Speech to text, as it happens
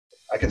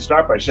I can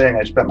start by saying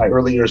I spent my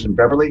early years in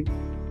Beverley,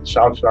 the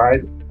South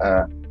Side.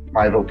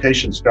 My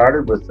vocation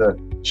started with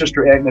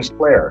Sister Agnes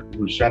Clare,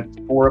 who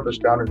sent 4 of us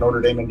down to Notre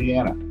Dame,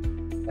 Indiana.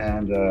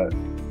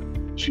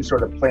 And she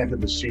sort of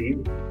planted the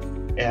seed.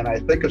 And I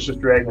think of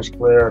Sister Agnes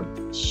Clare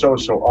so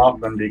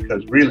often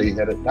because really,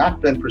 had it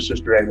not been for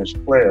Sister Agnes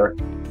Clare,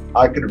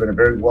 I could have been a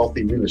very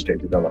wealthy real estate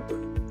developer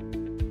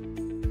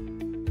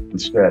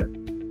instead.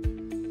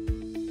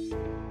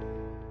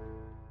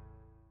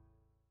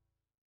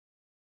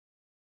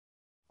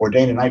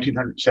 Ordained in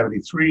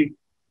 1973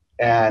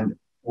 and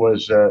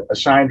was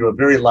assigned to a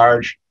very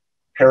large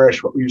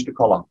parish, what we used to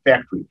call a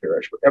factory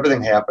parish, where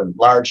everything happened,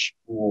 large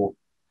school,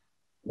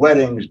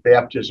 weddings,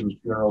 baptisms,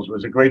 funerals. It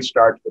was a great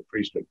start to the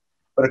priesthood.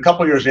 But a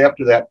couple of years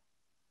after that,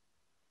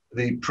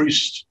 the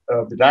priests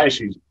of the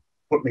diocese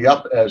put me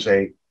up as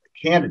a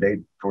candidate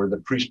for the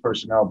priest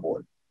personnel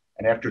board.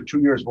 And after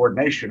 2 years of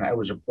ordination, I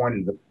was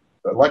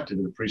elected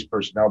to the priest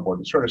personnel board.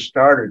 It sort of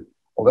started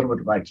a little bit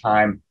of my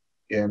time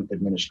in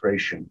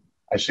administration.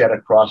 I sat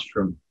across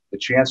from the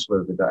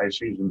chancellor of the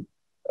diocese, and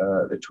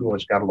the two of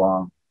us got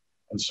along.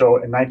 And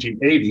so in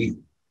 1980,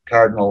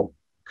 Cardinal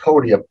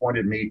Cody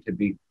appointed me to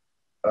be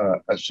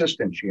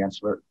assistant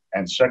chancellor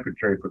and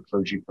secretary for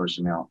clergy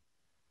personnel.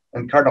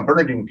 And Cardinal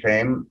Bernardine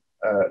came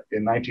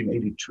in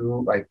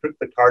 1982. I picked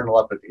the cardinal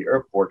up at the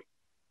airport.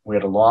 We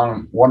had a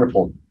long,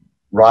 wonderful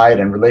ride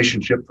and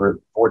relationship for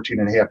 14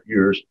 and a half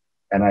years.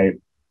 And I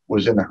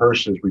was in the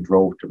hearse as we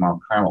drove to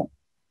Mount Carmel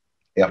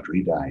after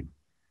he died.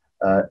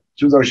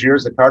 Through those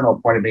years, the cardinal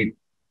appointed me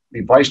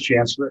the vice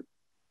chancellor,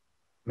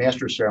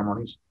 master of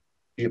ceremonies.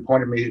 He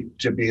appointed me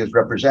to be his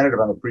representative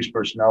on the priest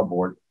personnel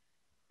board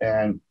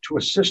and to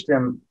assist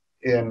him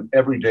in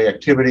everyday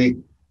activity.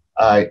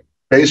 I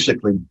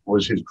basically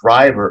was his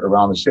driver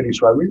around the city.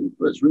 So I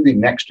was really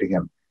next to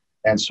him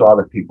and saw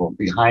the people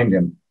behind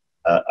him.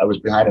 I was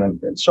behind him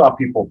and saw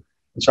people.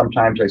 And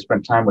sometimes I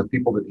spent time with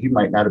people that he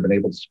might not have been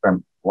able to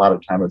spend a lot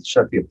of time with,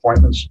 set the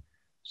appointments,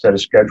 set a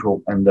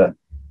schedule. And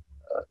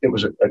it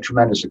was a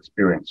tremendous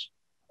experience.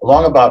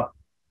 Along about,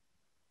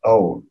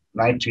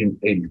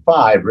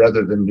 1985,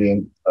 rather than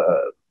being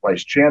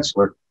vice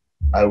chancellor,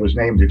 I was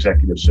named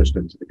executive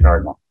assistant to the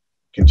cardinal,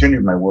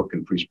 continued my work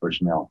in priest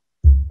personnel,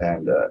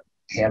 and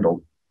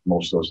handled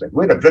most of those things.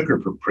 We had a vicar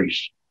for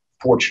priests,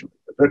 fortunately,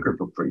 a vicar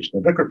for priests.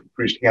 And the vicar for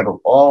priests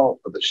handled all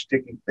of the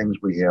sticky things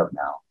we have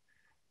now.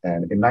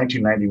 And in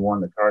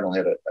 1991, the cardinal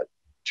had a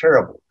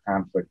terrible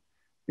conflict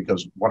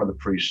because one of the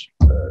priest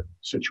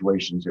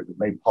situations, it was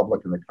made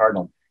public, and the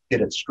cardinal hit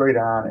it straight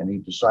on, and he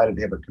decided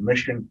to have a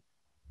commission,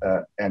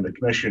 and the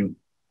commission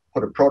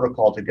put a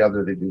protocol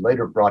together that he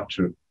later brought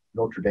to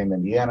Notre Dame,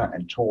 Indiana,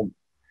 and told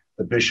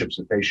the bishops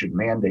that they should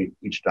mandate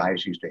each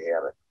diocese to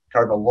have it.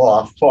 Cardinal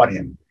Law fought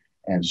him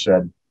and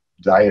said,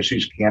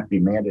 diocese can't be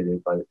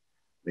mandated by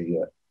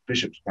the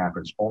bishops'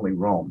 conference, only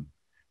Rome.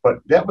 But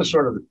that was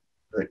sort of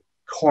the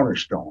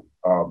cornerstone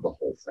of the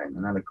whole thing.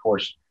 And then, of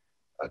course,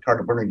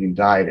 Cardinal Bernardine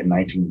died in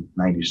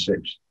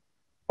 1996.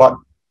 But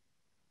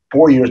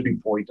 4 years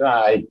before he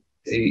died,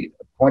 he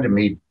appointed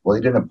me. Well,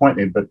 he didn't appoint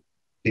me, but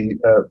he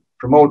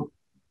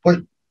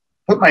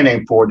put my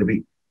name forward to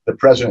be the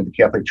president of the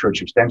Catholic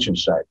Church Extension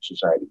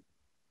Society.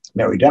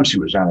 Mary Dempsey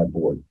was on that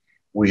board.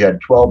 We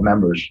had 12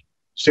 members,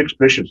 6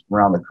 bishops from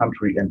around the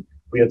country, and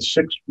we had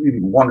 6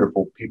 really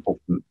wonderful people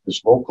from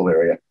this local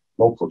area,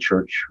 local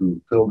church,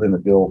 who filled in the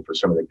bill for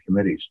some of the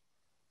committees.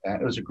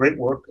 And it was a great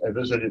work. I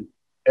visited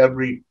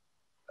every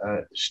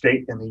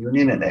state in the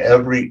Union and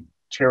every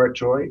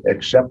territory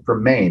except for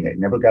Maine. I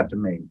never got to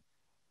Maine,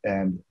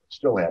 and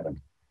still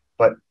haven't.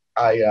 But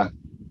I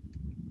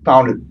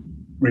found it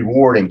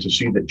rewarding to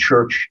see the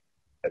church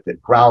at the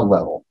ground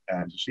level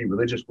and to see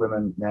religious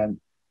women, men.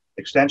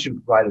 Extension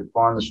provided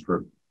funds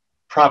for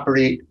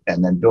property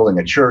and then building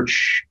a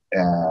church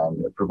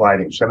and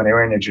providing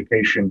seminarian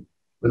education,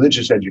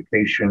 religious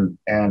education,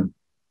 and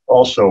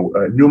also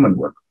Newman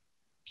work.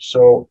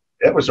 So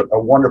it was a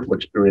wonderful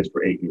experience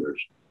for 8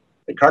 years.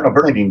 Cardinal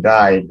Bernardine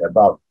died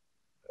about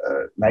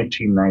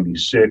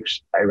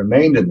 1996. I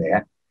remained in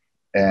that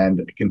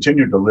and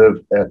continued to live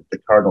at the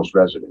Cardinal's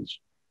residence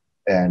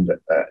and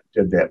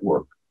did that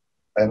work.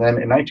 And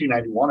then in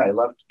 1991, I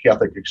left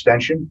Catholic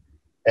Extension,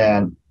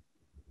 and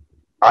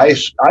I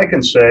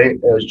can say,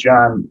 as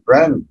John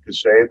Brennan could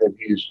say, that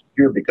he's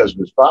here because of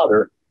his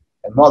father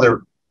and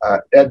mother.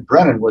 Ed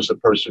Brennan was the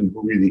person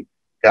who really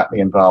got me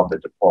involved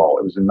at DePaul.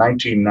 It was in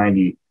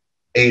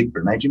 1998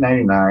 or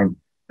 1999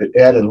 that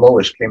Ed and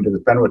Lois came to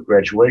the Fenwick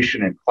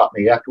graduation and caught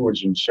me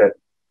afterwards and said,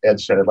 Ed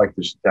said, I'd like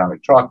to sit down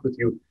and talk with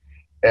you.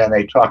 And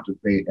they talked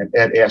with me, and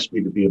Ed asked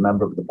me to be a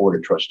member of the board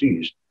of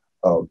trustees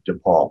of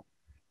DePaul.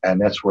 And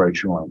that's where I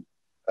joined.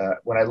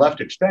 When I left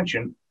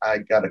Extension, I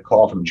got a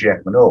call from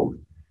Jack Minogue.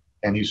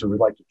 And he said, we'd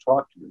like to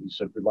talk to you. He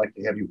said, we'd like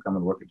to have you come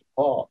and work at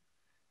DePaul.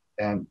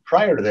 And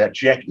prior to that,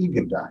 Jack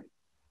Egan died.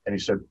 And he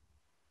said,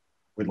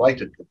 we'd like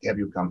to have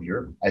you come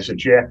here. I said,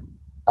 Jack,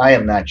 I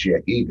am not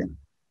Jack Egan.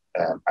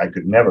 I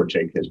could never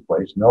take his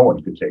place. No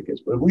one could take his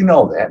place. We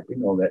know that. We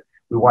know that.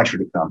 We want you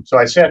to come. So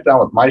I sat down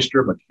with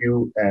Meister,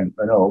 McHugh, and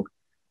Minogue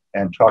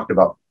and talked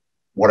about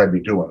what I'd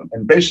be doing.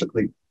 And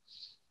basically,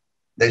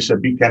 they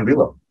said, be Ken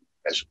Velo.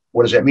 I said,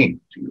 what does that mean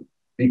to you?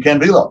 Be Ken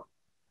Velo.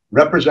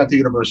 Represent the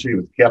university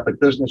with Catholic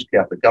business,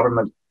 Catholic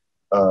government,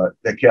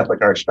 the Catholic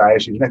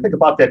Archdiocese. And I think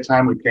about that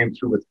time we came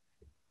through with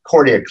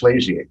Cordia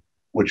Ecclesiae,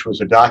 which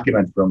was a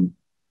document from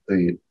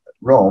the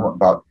Rome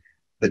about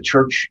the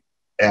church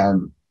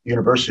and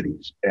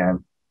universities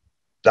and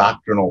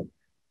doctrinal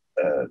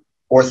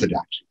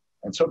orthodoxy.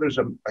 And so there's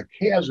a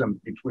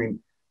chasm between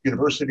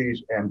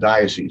universities and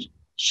dioceses,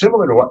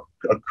 similar to what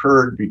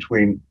occurred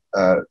between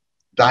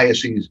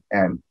dioceses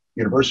and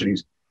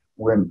universities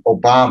when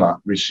Obama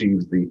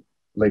received the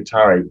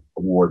Laetare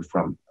Award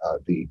from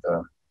the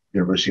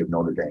University of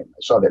Notre Dame.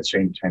 I saw that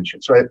same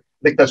tension. So I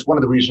think that's one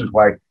of the reasons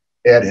why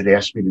Ed had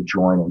asked me to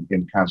join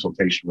in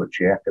consultation with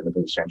Jack and the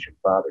Vincentian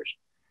Fathers.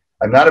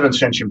 I'm not a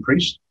Vincentian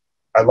priest.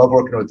 I love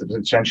working with the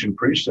Vincentian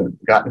priests and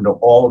gotten to know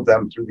all of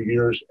them through the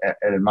years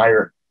and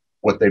admire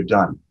what they've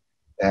done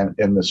and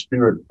in the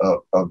spirit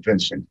of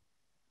Vincent.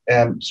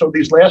 And so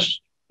these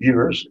last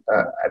years,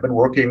 I've been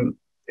working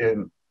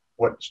in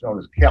what's known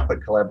as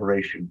Catholic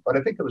collaboration, but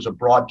I think it was a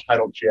broad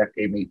title Jack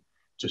gave me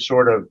to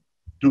sort of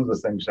do the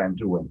things I'm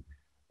doing.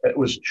 It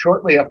was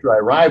shortly after I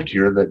arrived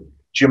here that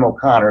Jim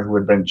O'Connor, who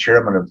had been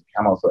chairman of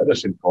Commonwealth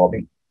Edison, called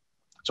me.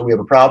 So we have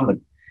a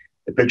problem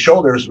at Big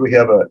Shoulders. We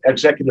have an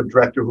executive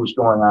director who's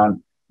going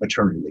on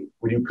maternity leave.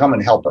 Will you come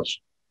and help us?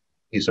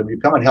 He said, will you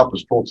come and help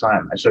us full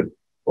time? I said,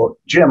 well,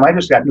 Jim, I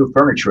just got new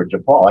furniture at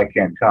DePaul. I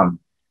can't come,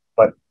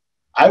 but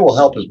I will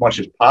help as much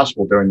as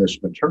possible during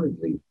this maternity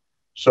leave.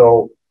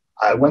 So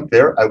I went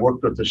there. I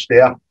worked with the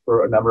staff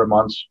for a number of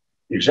months.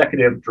 The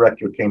executive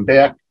director came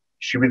back.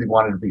 She really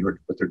wanted to be with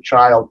her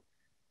child.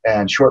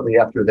 And shortly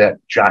after that,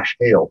 Josh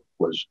Hale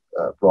was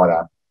brought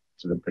on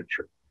to the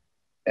picture.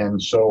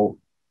 And so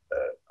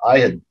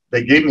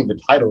they gave me the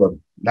title of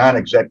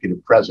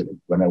non-executive president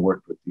when I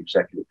worked with the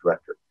executive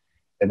director.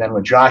 And then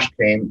when Josh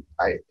came,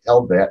 I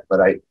held that,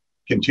 but I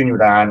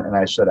continued on and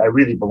I said, I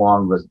really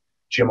belong with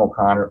Jim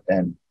O'Connor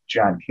and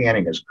John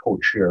Canning as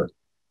co-chair.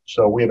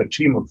 So we have a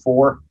team of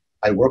 4.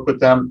 I work with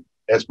them.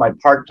 It's my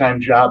part-time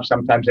job.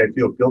 Sometimes I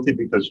feel guilty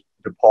because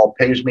DePaul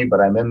pays me, but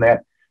I'm in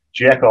that.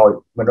 Jack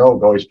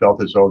Minogue always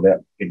felt as though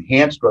that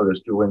enhanced what I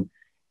was doing.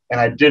 And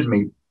I did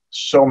meet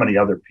so many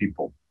other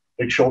people.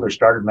 Big Shoulder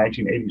started in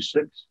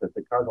 1986 at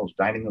the Cardinals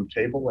dining room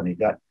table, and he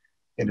got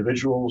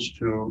individuals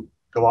to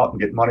go out and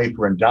get money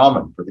for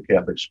endowment for the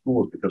Catholic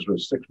schools because it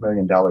was a $6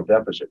 million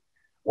deficit.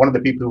 One of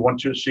the people who went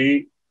to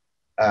see,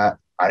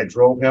 I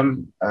drove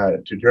him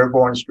to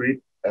Dearborn Street,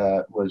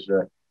 was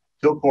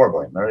Phil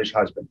Corboy, Mary's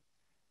husband.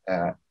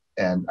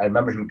 And I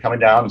remember him coming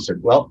down and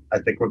said, well, I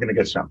think we're going to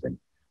get something.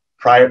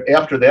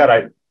 After that,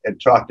 I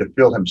had talked to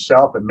Phil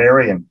himself and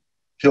Mary, and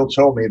Phil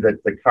told me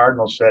that the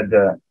Cardinal said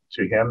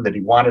to him that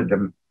he wanted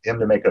him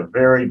to make a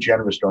very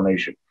generous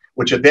donation,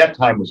 which at that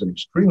time was an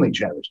extremely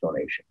generous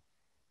donation.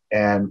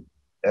 And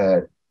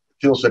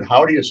Phil said,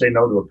 how do you say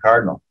no to a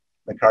Cardinal?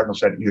 The Cardinal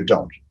said, you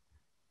don't.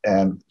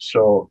 And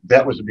so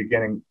that was the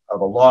beginning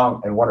of a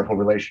long and wonderful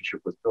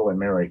relationship with Phil and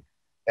Mary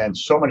and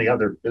so many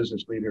other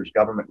business leaders,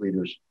 government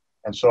leaders.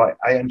 And so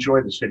I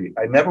enjoy the city.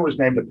 I never was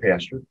named a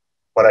pastor,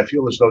 but I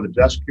feel as though the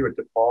desk here at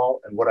DePaul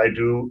and what I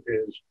do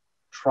is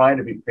trying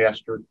to be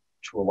pastor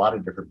to a lot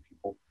of different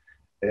people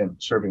and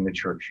serving the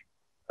church.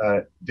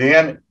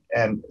 Dan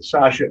and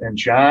Sasha and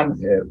John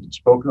have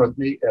spoken with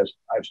me as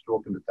I've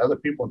spoken with other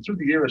people. And through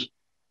the years,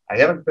 I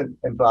haven't been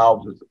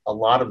involved with a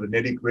lot of the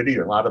nitty gritty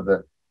or a lot of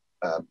the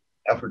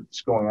effort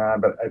that's going on,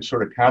 but I've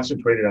sort of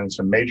concentrated on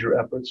some major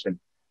efforts and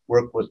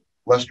worked with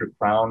Lester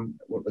Crown,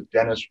 worked with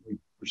Dennis. We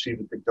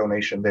received a big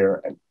donation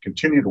there and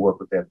continue to work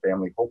with that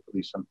family,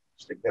 hopefully some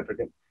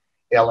significant.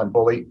 Alan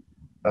Bully,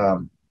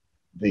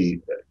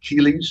 the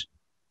Keeleys,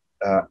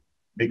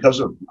 because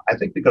of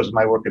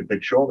my work at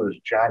Big Shoulders,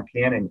 John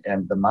Canning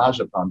and the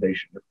Mazza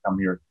Foundation have come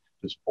here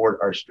to support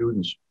our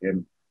students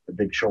in the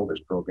Big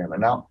Shoulders program.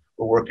 And now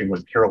we're working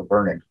with Carol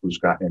Bernick, who's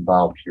gotten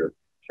involved here.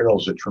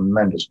 Carol's a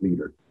tremendous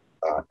leader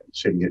in the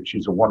city.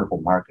 She's a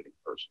wonderful marketing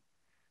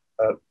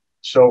person.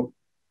 So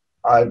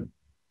I've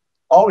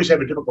always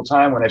had a difficult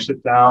time when I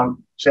sat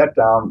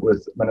down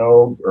with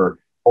Minogue or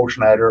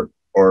Oschneider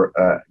or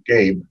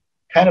Gabe,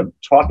 kind of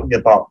talking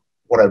about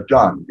what I've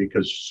done,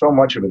 because so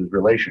much of it is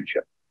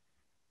relationship.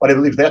 But I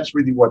believe that's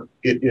really what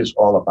it is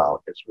all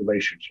about. It's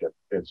relationship.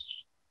 It's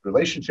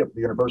relationship with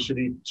the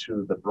university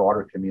to the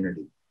broader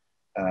community.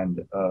 And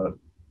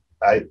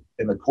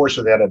in the course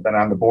of that, I've been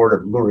on the board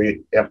of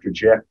Lurie. After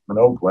Jack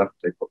Minogue left,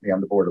 they put me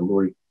on the board of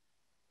Lurie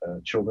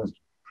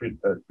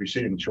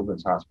Preceding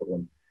Children's Hospital.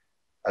 And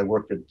I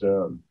worked at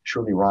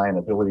Shirley Ryan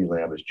Ability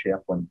Lab as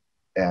chaplain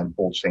and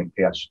Old St.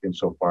 Pat's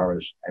insofar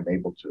as I'm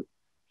able to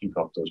keep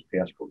up those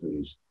pastoral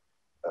duties.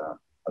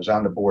 I was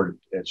on the board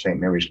at St.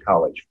 Mary's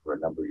College for a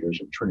number of years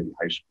and Trinity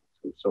High School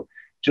too. So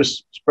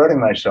just spreading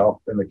myself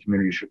in the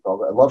community of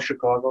Chicago. I love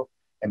Chicago,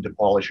 and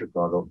DePaul is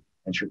Chicago,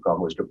 and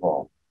Chicago is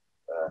DePaul.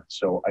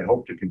 So I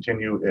hope to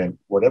continue in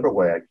whatever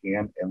way I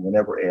can and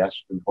whenever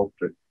asked, and hope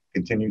to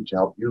continue to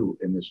help you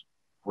in this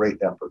great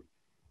effort.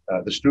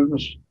 The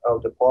students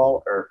of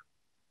DePaul are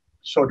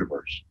so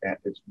diverse, and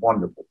it's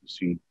wonderful to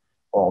see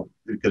all,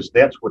 because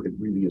that's what it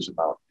really is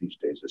about these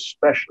days,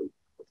 especially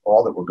with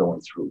all that we're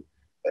going through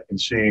and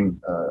seeing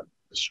the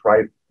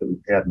strife that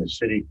we've had in the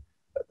city,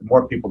 the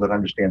more people that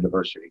understand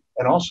diversity,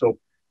 and also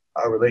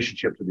our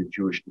relationship to the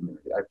Jewish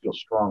community. I feel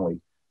strongly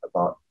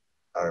about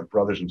our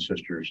brothers and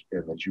sisters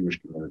in the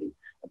Jewish community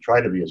and try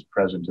to be as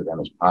present to them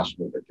as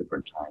possible at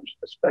different times,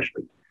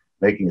 especially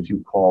making a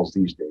few calls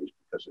these days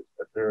because it's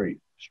a very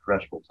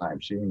stressful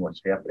time seeing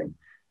what's happening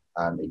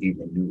on the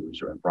evening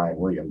news or in Brian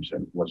Williams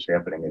and what's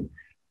happening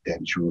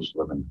in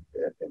Jerusalem and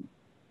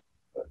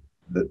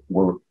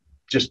we're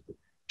just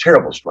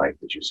terrible strife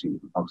that you see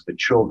amongst the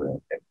children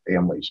and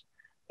families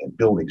and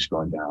buildings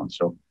going down.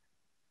 So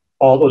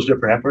all those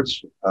different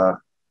efforts,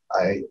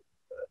 I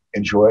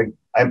enjoy.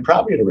 I'm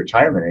probably at a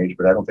retirement age,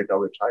 but I don't think I'll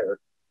retire.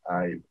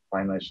 I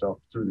find myself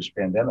through this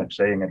pandemic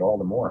saying it all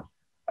the more.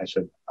 I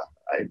said,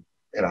 I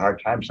had a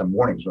hard time some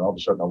mornings when all of a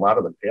sudden a lot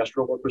of the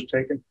pastoral work was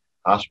taken,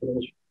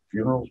 hospitals,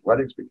 funerals,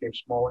 weddings became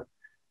smaller,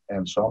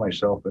 and saw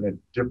myself in a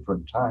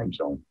different time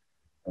zone.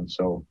 And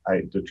so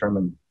I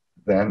determined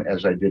then,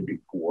 as I did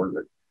before,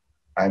 that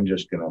I'm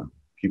just going to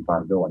keep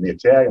on going. The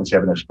Italians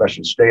have an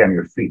expression, stay on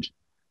your feet.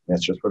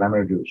 That's just what I'm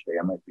going to do, stay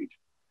on my feet.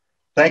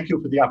 Thank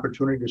you for the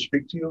opportunity to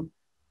speak to you,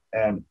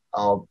 and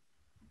I'll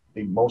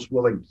be most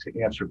willing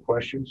to answer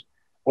questions.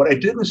 What I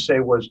didn't say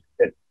was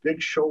at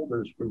Big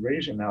Shoulders, we're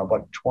raising now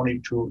about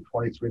 $22,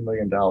 $23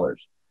 million.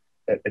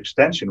 At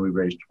Extension, we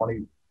raised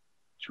 $22,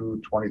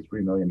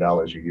 $23 million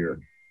a year.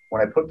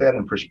 When I put that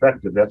in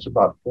perspective, that's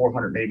about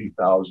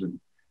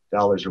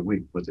 $480,000 a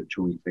week with a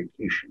 2-week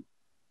vacation.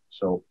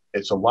 So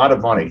it's a lot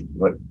of money,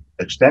 but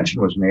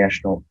Extension was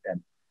national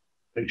and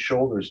Big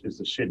Shoulders is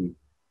the city.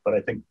 But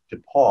I think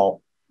DePaul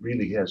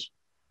really has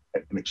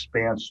an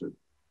expansive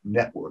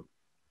network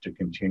to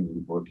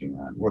continue working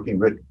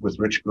with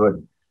Rich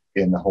Good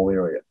in the whole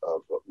area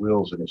of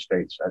wills and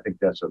estates. I think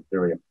that's a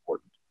very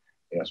important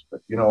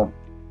aspect. You know,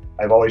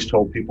 I've always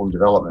told people in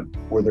development,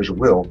 where there's a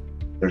will,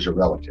 there's a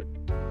relative.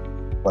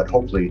 But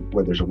hopefully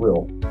where there's a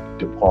will,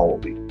 DePaul will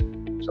be.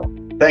 So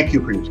thank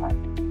you for your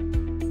time.